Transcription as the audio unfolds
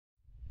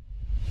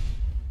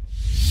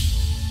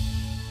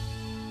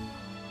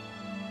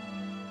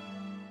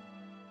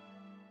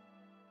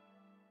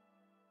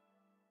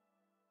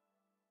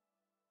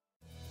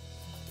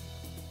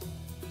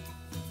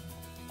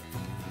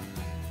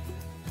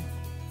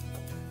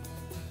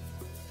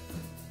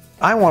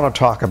I want to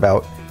talk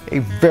about a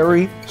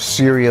very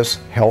serious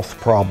health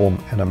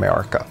problem in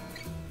America.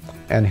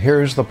 And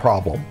here's the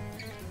problem.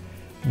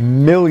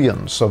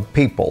 Millions of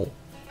people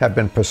have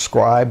been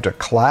prescribed a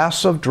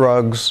class of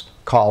drugs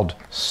called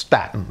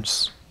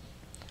statins.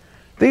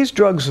 These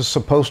drugs are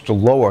supposed to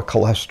lower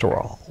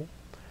cholesterol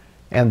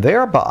and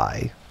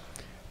thereby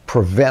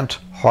prevent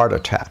heart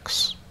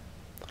attacks.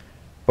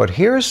 But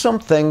here's some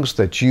things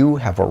that you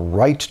have a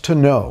right to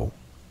know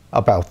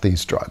about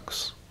these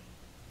drugs.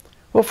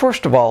 Well,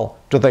 first of all,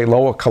 do they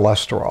lower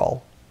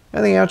cholesterol?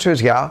 And the answer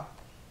is yeah,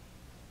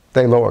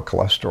 they lower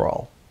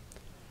cholesterol.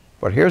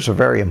 But here's a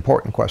very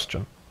important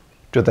question.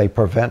 Do they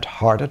prevent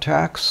heart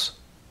attacks?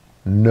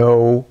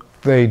 No,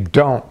 they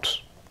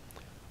don't.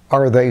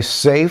 Are they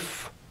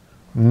safe?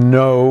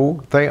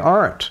 No, they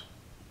aren't.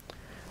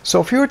 So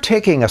if you're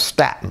taking a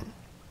statin,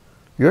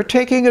 you're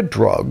taking a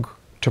drug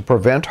to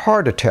prevent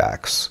heart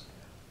attacks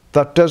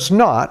that does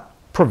not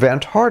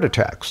prevent heart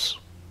attacks.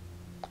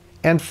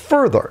 And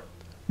further,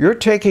 you're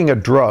taking a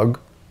drug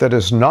that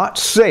is not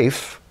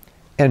safe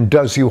and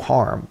does you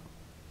harm.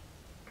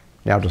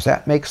 Now, does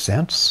that make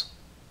sense?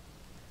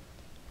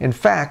 In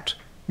fact,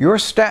 your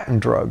statin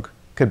drug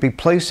could be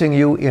placing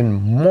you in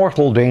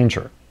mortal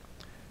danger,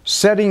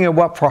 setting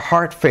you up for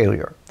heart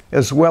failure,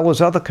 as well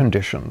as other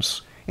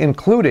conditions,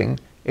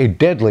 including a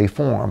deadly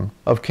form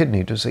of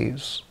kidney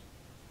disease.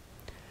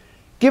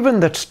 Given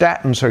that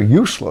statins are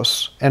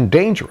useless and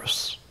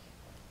dangerous,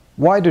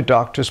 why do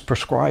doctors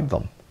prescribe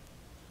them?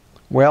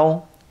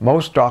 Well,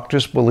 most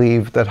doctors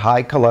believe that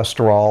high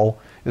cholesterol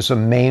is a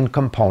main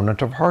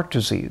component of heart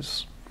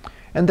disease,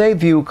 and they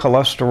view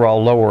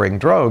cholesterol-lowering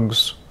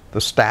drugs, the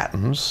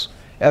statins,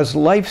 as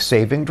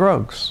life-saving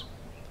drugs.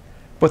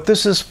 But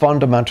this is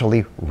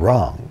fundamentally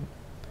wrong.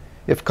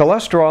 If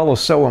cholesterol is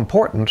so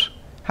important,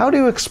 how do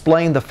you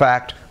explain the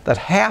fact that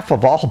half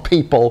of all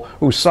people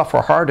who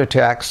suffer heart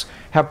attacks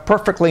have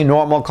perfectly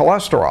normal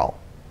cholesterol?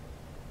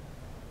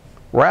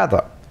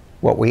 Rather,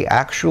 what we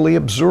actually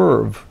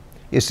observe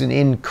is an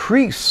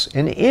increase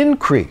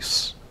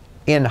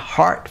in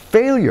heart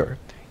failure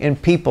in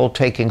people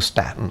taking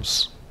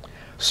statins.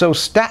 So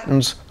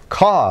statins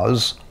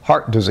cause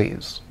heart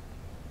disease.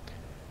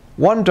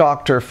 One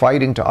doctor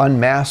fighting to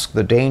unmask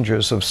the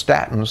dangers of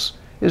statins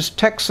is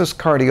Texas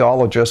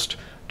cardiologist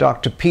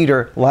Dr.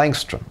 Peter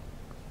Langston.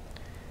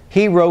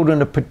 He wrote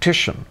in a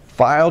petition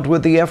filed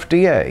with the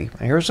FDA,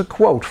 here's a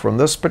quote from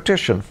this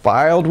petition,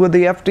 filed with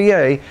the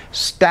FDA,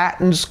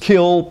 statins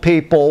kill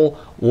people,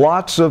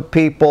 lots of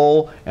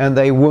people, and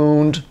they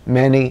wound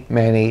many,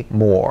 many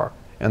more.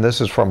 And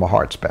this is from a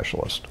heart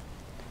specialist.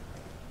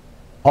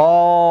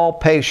 All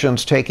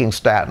patients taking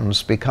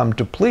statins become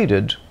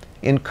depleted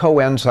in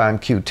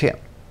coenzyme Q10,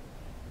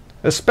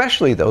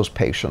 especially those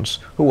patients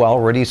who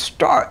already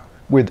start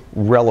with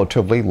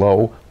relatively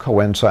low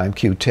coenzyme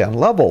Q10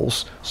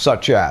 levels,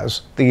 such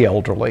as the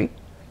elderly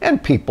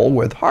and people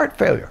with heart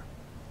failure.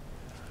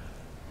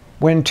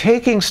 When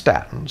taking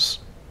statins,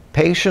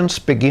 patients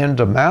begin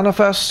to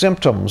manifest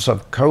symptoms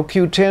of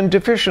CoQ10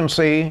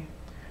 deficiency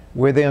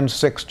within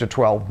 6 to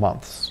 12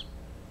 months.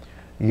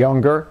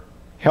 Younger,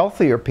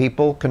 healthier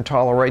people can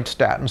tolerate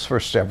statins for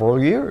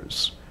several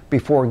years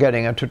before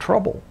getting into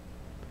trouble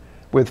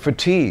with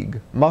fatigue,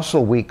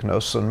 muscle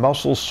weakness, and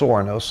muscle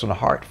soreness and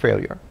heart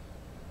failure.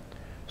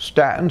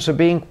 Statins are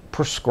being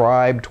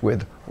prescribed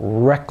with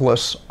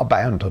reckless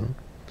abandon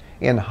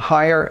in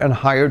higher and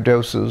higher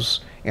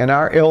doses in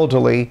our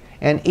elderly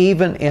and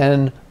even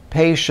in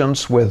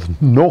patients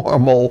with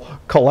normal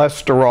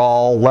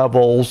cholesterol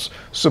levels,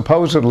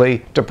 supposedly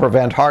to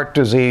prevent heart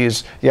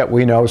disease, yet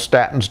we know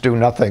statins do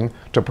nothing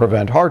to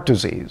prevent heart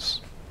disease.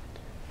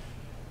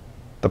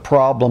 The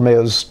problem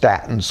is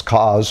statins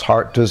cause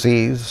heart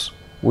disease.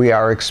 We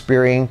are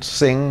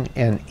experiencing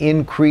an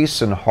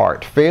increase in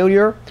heart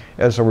failure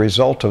as a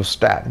result of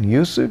statin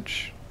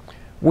usage.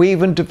 We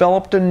even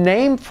developed a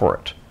name for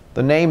it.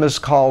 The name is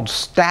called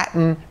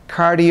statin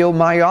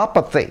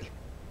cardiomyopathy.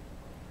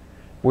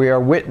 We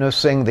are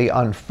witnessing the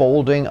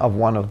unfolding of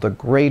one of the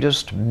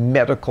greatest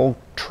medical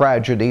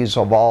tragedies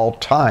of all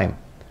time.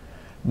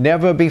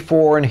 Never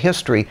before in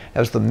history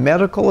has the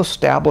medical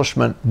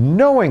establishment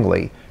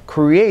knowingly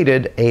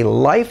created a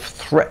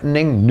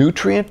life-threatening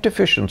nutrient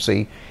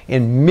deficiency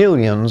in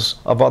millions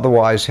of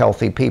otherwise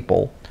healthy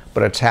people,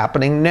 but it's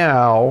happening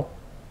now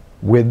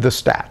with the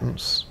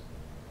statins.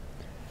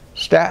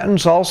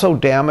 Statins also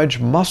damage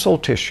muscle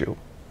tissue,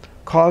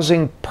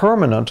 causing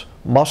permanent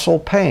muscle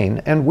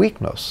pain and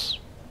weakness.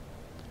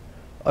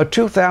 A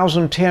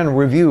 2010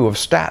 review of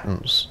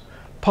statins,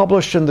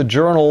 published in the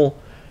journal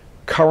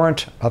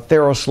Current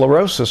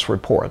Atherosclerosis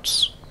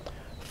Reports,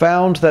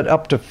 found that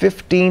up to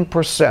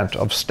 15%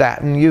 of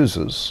statin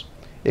users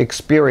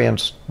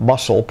experience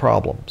muscle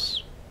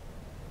problems.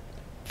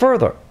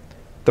 Further,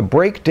 the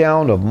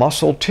breakdown of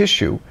muscle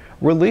tissue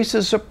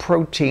releases a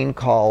protein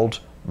called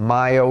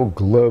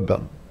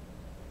myoglobin.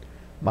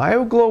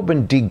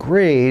 Myoglobin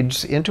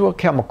degrades into a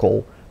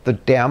chemical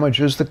that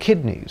damages the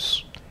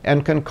kidneys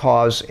and can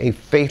cause a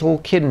fatal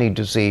kidney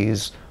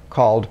disease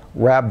called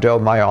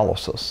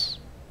rhabdomyolysis.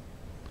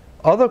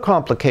 Other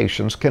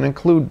complications can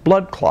include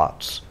blood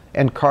clots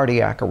and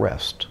cardiac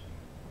arrest.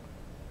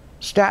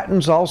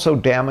 Statins also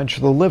damage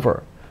the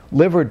liver.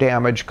 Liver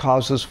damage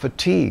causes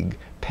fatigue,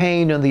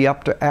 pain in the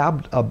upper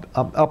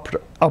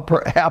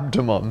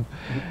abdomen,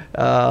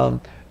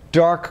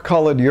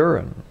 dark-colored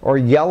urine, or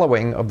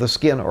yellowing of the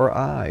skin or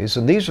eyes.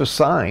 And these are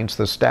signs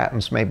that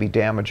statins may be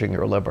damaging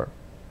your liver.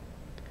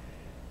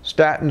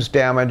 Statins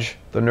damage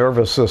the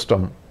nervous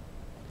system.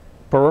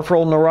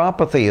 Peripheral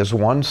neuropathy is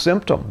one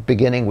symptom,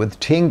 beginning with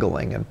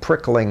tingling and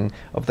prickling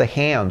of the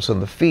hands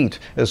and the feet,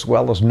 as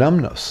well as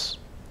numbness.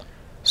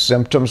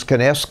 Symptoms can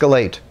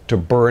escalate to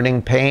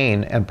burning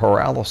pain and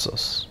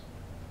paralysis.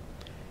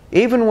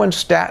 Even when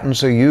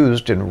statins are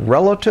used in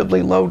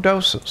relatively low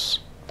doses,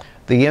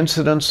 the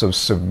incidence of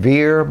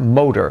severe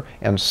motor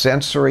and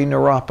sensory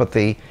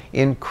neuropathy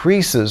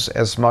increases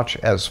as much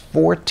as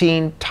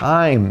 14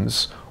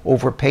 times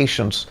over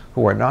patients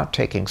who are not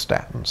taking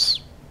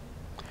statins.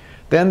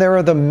 Then there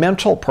are the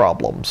mental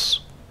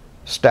problems.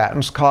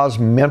 Statins cause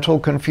mental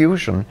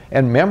confusion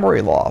and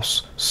memory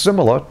loss,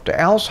 similar to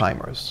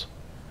Alzheimer's.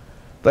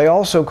 They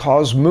also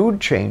cause mood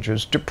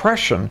changes,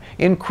 depression,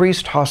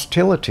 increased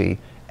hostility,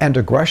 and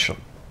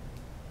aggression.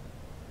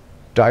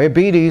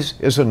 Diabetes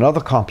is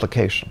another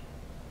complication.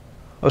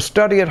 A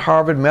study at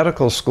Harvard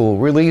Medical School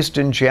released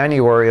in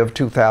January of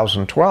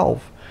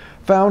 2012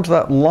 found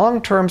that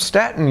long-term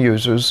statin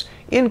users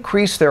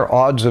increase their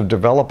odds of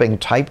developing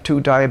type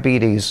 2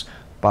 diabetes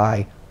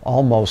by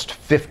almost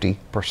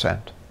 50%.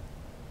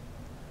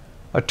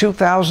 A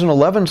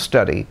 2011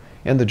 study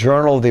in the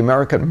Journal of the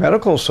American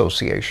Medical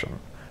Association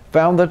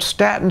found that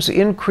statins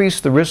increase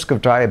the risk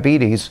of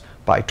diabetes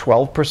by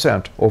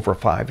 12% over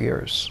 5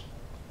 years.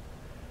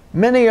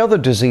 Many other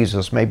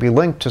diseases may be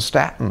linked to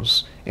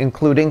statins,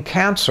 including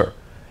cancer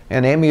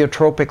and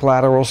amyotrophic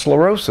lateral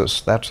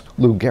sclerosis, that's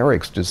Lou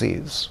Gehrig's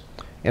disease.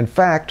 In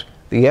fact,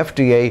 the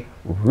FDA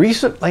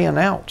recently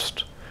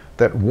announced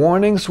that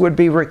warnings would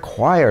be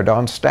required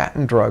on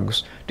statin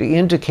drugs to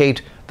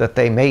indicate that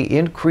they may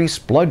increase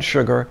blood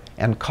sugar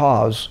and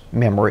cause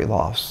memory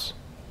loss.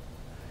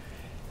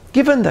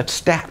 Given that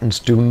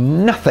statins do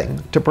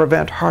nothing to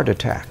prevent heart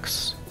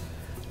attacks,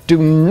 do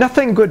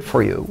nothing good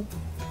for you,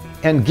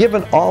 and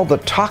given all the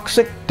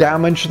toxic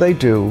damage they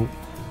do,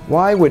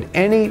 why would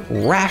any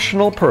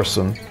rational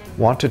person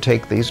want to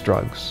take these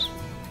drugs?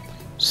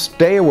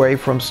 Stay away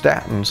from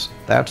statins.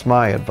 That's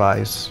my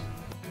advice.